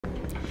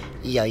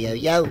Yo, yo,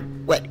 yo,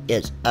 what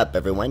is up,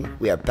 everyone?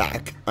 We are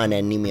back on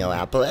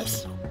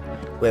Anemoiapolis,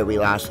 where we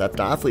last left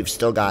off. We've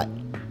still got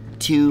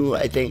two,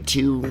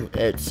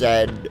 it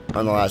said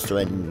on the last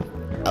one,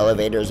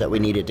 elevators that we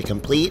needed to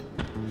complete.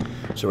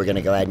 So we're going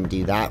to go ahead and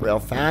do that real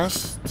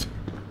fast.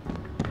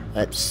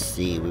 Let's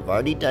see, we've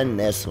already done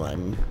this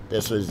one.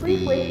 This was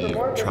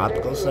the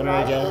Tropical Center,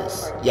 I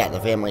guess? Yeah, the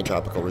Family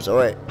Tropical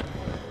Resort.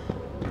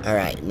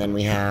 Alright, and then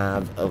we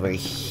have over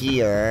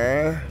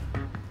here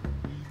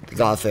the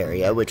golf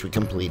area, which we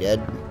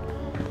completed.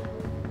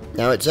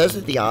 Now it says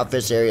that the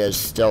office area is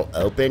still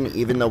open,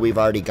 even though we've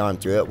already gone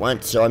through it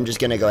once, so I'm just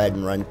going to go ahead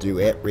and run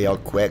through it real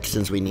quick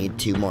since we need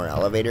 2 more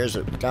elevators.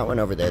 We've got one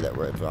over there that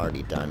we've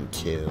already done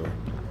too.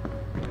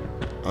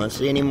 I don't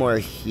see any more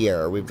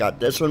here. We've got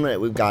this one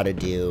that we've got to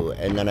do,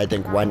 and then I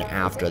think one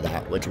after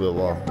that, which we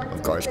will,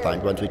 of course,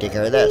 find once we take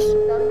care of this.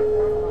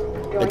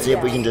 Let's see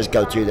if we can just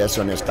go through this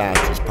one as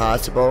fast as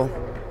possible.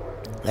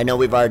 I know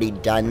we've already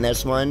done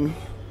this one,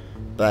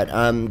 but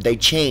they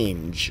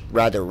change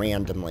rather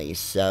randomly,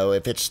 so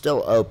if it's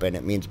still open,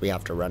 it means we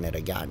have to run it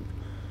again.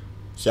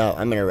 So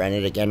I'm going to run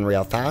it again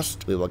real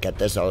fast. We will get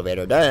this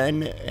elevator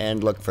done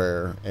and look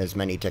for as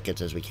many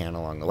tickets as we can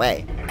along the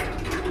way.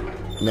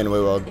 And then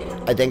we will,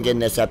 I think in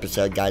this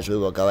episode, guys, we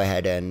will go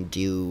ahead and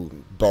do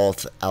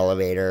both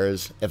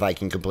elevators if I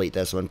can complete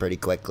this one pretty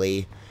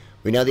quickly.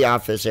 We know the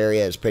office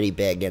area is pretty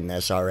big in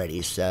this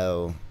already,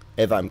 so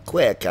if I'm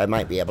quick, I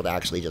might be able to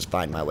actually just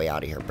find my way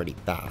out of here pretty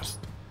fast.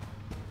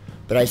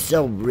 But I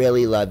still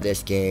really love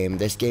this game.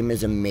 This game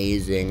is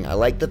amazing. I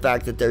like the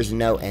fact that there's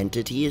no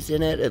entities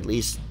in it, at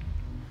least,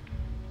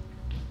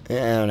 I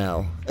don't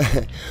know.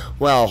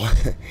 Well,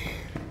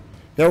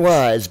 there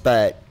was,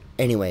 but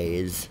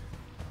anyways,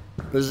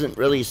 it wasn't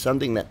really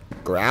something that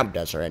grabbed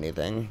us or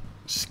anything.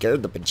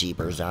 Scared the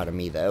bejeepers out of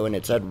me, though, and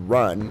it said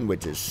run,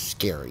 which is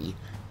scary.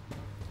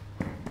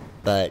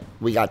 But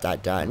we got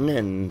that done,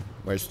 and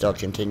we're still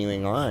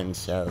continuing on,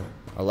 so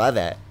I love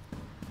it.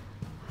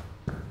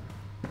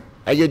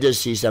 I could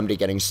just see somebody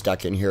getting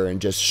stuck in here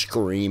and just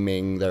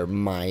screaming their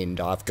mind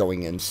off,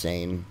 going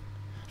insane.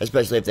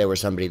 Especially if they were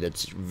somebody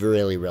that's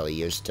really, really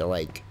used to,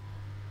 like,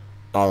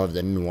 all of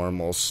the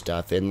normal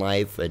stuff in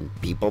life and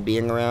people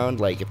being around.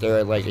 Like, if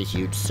they're, like, a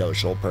huge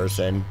social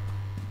person,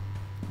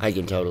 I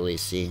can totally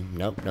see.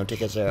 Nope, no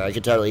tickets there. I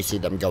could totally see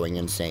them going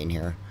insane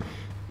here.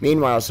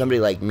 Meanwhile,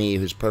 somebody like me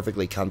who's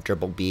perfectly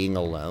comfortable being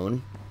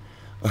alone,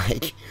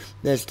 like,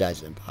 this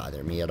doesn't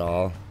bother me at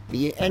all.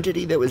 The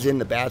entity that was in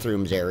the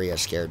bathrooms area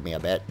scared me a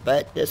bit,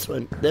 but this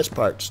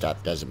part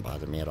stuff doesn't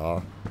bother me at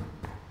all.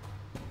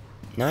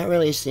 Not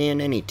really seeing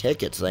any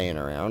tickets laying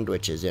around,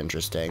 which is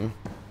interesting.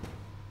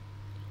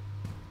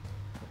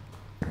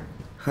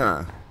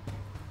 Huh.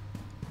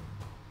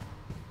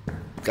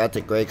 Got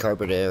the gray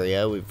carpet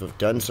area. We've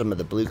done some of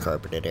the blue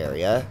carpeted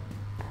area.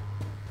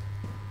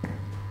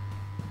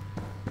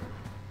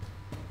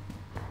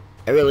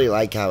 I really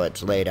like how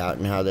it's laid out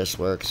and how this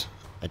works.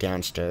 A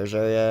downstairs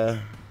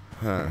area.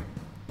 Huh.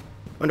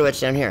 Wonder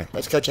what's down here.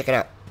 Let's go check it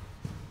out.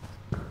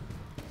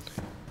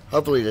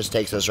 Hopefully this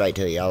takes us right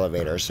to the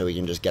elevator so we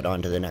can just get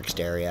on to the next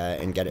area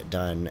and get it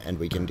done and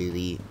we can do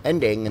the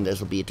ending and this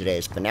will be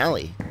today's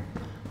finale.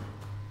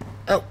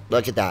 Oh,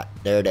 look at that.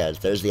 There it is.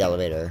 There's the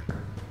elevator.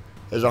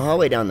 There's a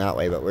hallway down that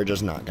way, but we're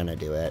just not going to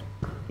do it.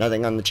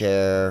 Nothing on the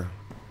chair.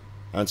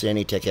 I don't see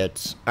any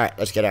tickets. Alright,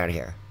 let's get out of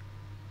here.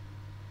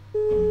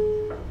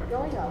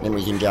 Then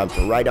we can jump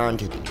right on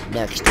to the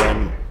next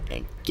one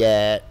and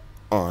get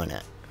on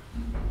it.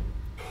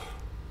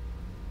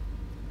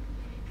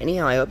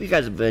 Anyhow, I hope you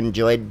guys have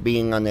enjoyed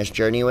being on this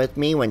journey with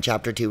me. When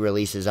Chapter 2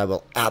 releases, I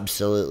will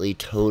absolutely,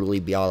 totally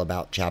be all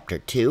about Chapter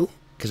 2,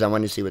 because I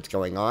want to see what's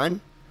going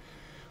on.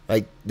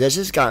 Like, this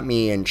has got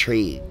me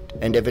intrigued.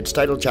 And if it's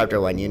titled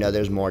Chapter 1, you know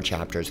there's more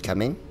chapters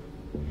coming.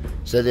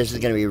 So this is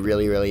going to be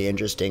really, really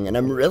interesting. And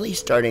I'm really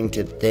starting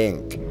to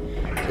think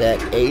that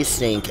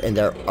Async and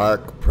their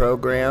ARC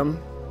program,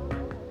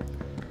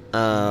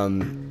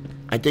 I'm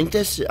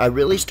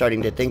really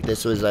starting to think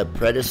this was a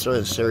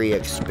predecessor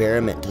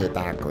experiment to the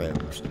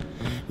Backrooms.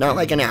 Not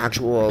like an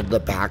actual the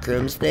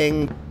Backrooms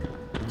thing.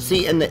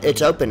 See, and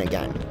it's open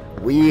again.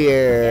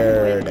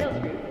 Weird.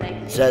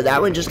 So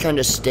that one just kind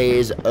of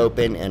stays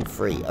open and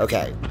free.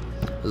 Okay.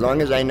 As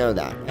long as I know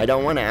that. I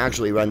don't want to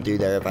actually run through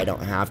there if I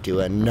don't have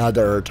to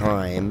another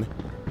time.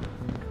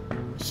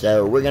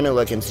 So we're going to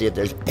look and see if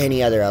there's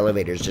any other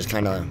elevators just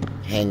kind of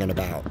hanging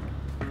about.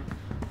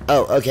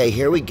 Oh, okay,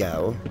 here we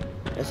go.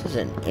 This is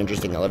an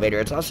interesting elevator.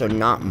 It's also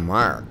not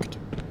marked.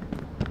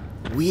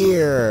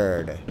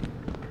 Weird.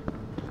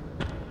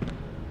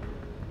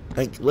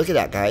 Like, look at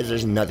that, guys.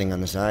 There's nothing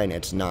on the sign.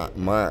 It's not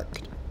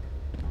marked.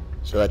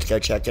 So let's go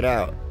check it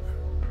out.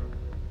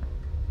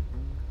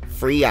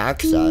 Free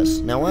access.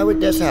 Now, why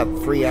would this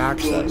have free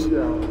access?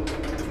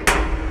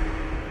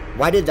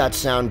 Why did that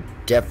sound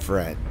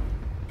different?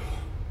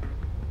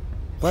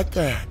 What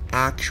the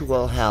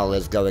actual hell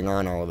is going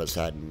on all of a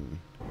sudden?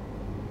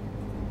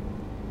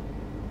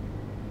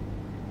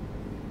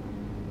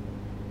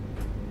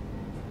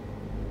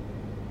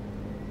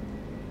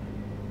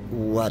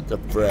 What the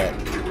frick?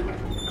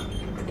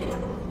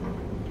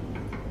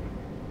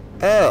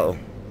 Oh.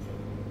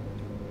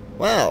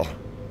 Well.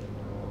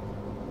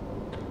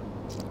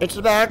 It's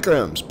the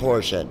backrooms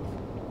portion.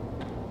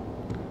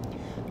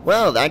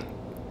 Well, that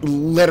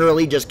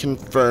literally just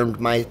confirmed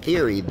my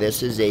theory.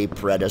 This is a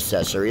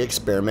predecessory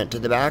experiment to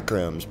the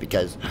backrooms,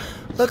 because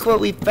look what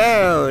we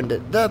found!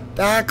 The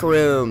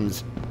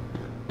backrooms!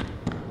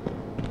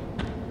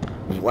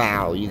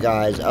 Wow, you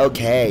guys.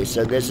 Okay,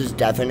 so this is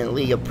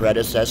definitely a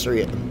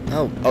predecessory...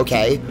 Oh,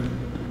 okay.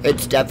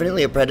 It's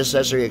definitely a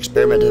predecessory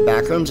experiment to the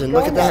backrooms, and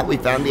look at that, we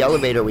found the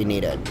elevator we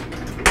needed.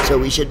 So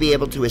we should be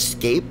able to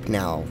escape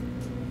now.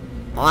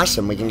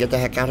 Awesome, we can get the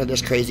heck out of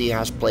this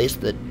crazy-ass place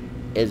that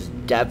is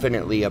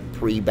definitely a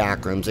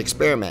pre-backrooms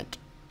experiment.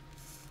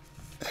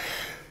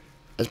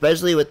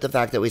 Especially with the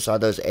fact that we saw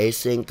those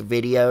async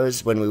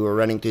videos when we were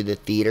running through the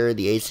theater,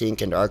 the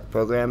async and ARC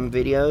program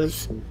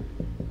videos.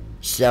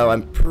 So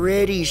I'm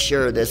pretty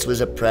sure this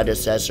was a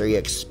predecessory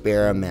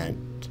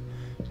experiment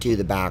to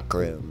the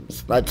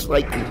backrooms. That's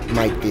like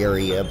my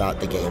theory about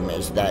the game,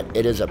 is that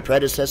it is a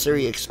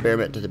predecessory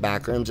experiment to the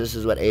backrooms. This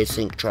is what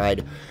async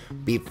tried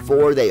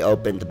before they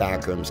opened the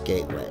backrooms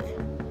gateway.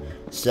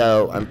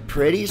 So I'm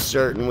pretty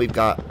certain we've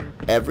got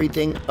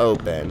everything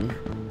open.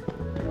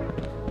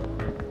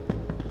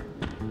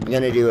 I'm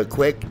gonna do a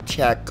quick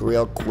check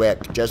real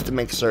quick just to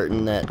make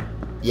certain that,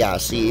 yeah,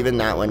 see, even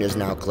that one is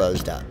now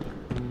closed up.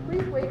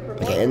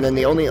 Okay, and then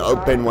the only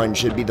open one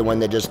should be the one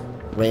that just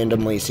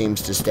randomly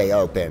seems to stay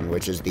open,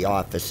 which is the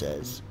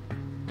offices.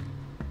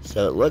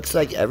 So it looks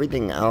like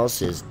everything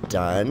else is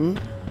done.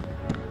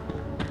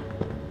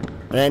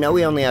 And I know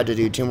we only had to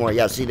do 2 more.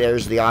 Yeah, see,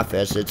 there's the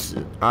office. It's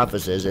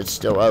offices. It's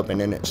still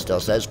open and it still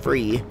says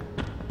free.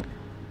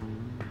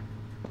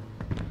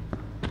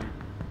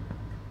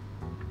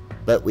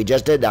 But we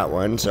just did that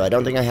one, so I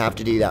don't think I have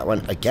to do that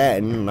one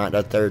again, not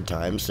a 3rd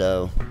time,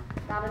 so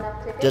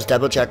just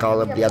double check all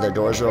of the other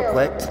doors real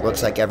quick.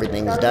 Looks like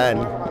everything's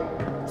done.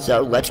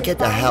 So let's get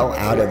the hell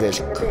out of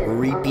this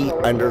creepy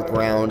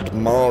underground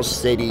mall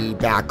city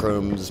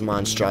backrooms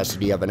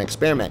monstrosity of an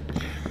experiment.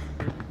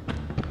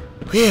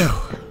 Whew.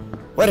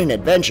 What an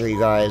adventure, you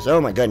guys. Oh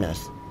my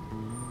goodness.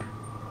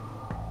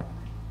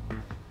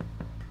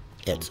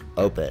 It's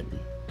open.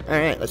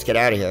 Alright, let's get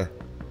out of here.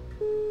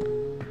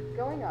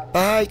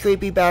 Bye,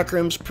 creepy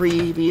backrooms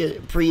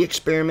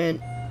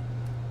pre-experiment.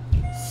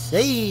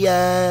 See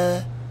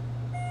ya.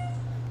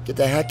 Get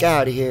the heck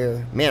out of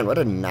here. Man, what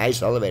a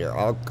nice elevator.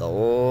 All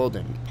gold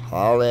and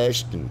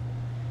polished. And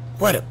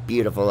what a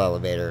beautiful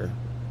elevator.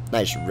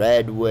 Nice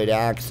redwood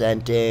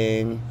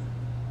accenting.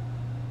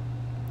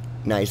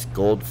 Nice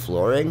gold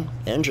flooring.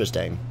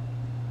 Interesting.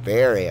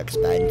 Very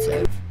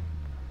expensive.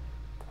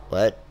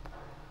 What?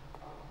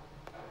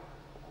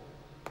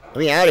 Let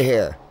me out of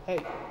here.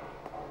 Hey.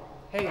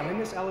 Hey, I'm in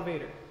this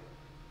elevator.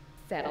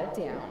 Settle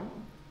down.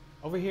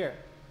 Over here.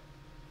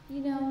 You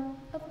know,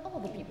 of all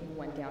the people who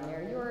went down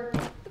there, you're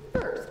the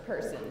first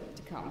person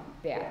to come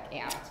back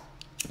out.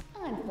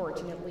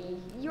 Unfortunately,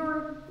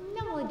 your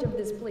knowledge of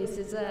this place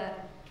is a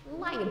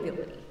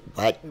liability.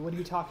 What? Wait, what are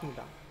you talking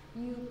about?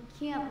 You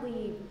can't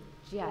leave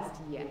just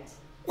yet.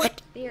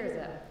 What? There's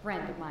a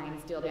friend of mine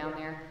still down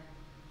there.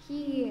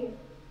 He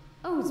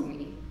owes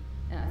me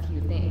a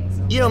few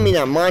things. You don't mean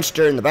that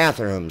monster in the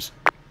bathrooms?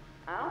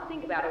 I don't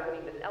think about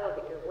opening this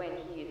elevator when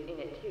he is in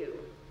it too.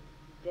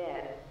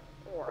 Dead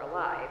or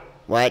alive.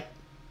 What?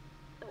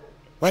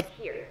 What?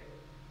 Here.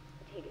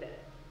 Take this.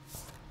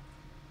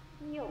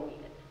 You'll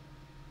need it.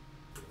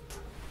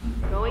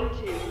 Going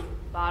to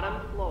bottom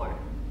floor.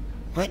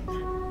 What?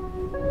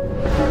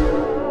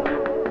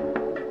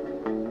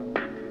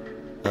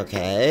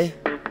 Okay.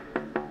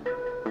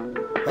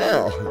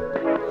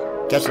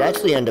 Well, guess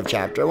that's the end of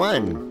chapter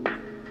 1.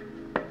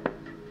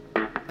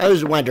 I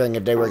was wondering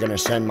if they were going to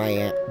send my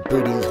Aunt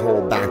Booty's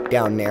hole back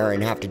down there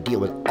and have to deal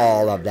with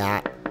all of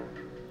that.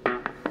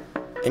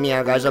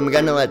 Anyhow, guys, I'm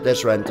going to let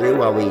this run through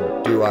while we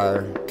do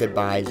our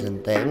goodbyes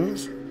and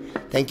things.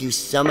 Thank you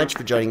so much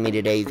for joining me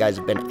today. You guys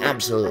have been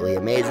absolutely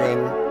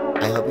amazing.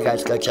 I hope you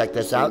guys go check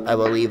this out. I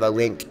will leave a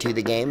link to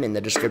the game in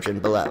the description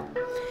below.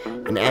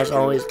 And as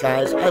always,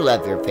 guys, I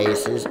love your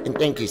faces, and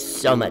thank you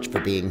so much for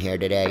being here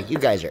today. You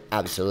guys are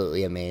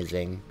absolutely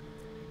amazing.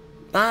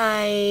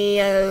 Bye!